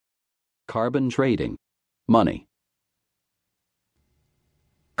Carbon trading. Money.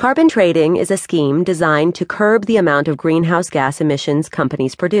 Carbon trading is a scheme designed to curb the amount of greenhouse gas emissions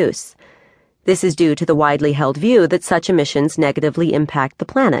companies produce. This is due to the widely held view that such emissions negatively impact the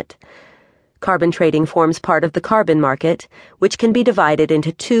planet. Carbon trading forms part of the carbon market, which can be divided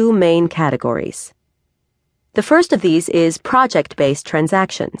into two main categories. The first of these is project-based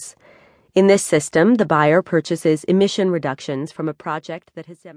transactions. In this system, the buyer purchases emission reductions from a project that has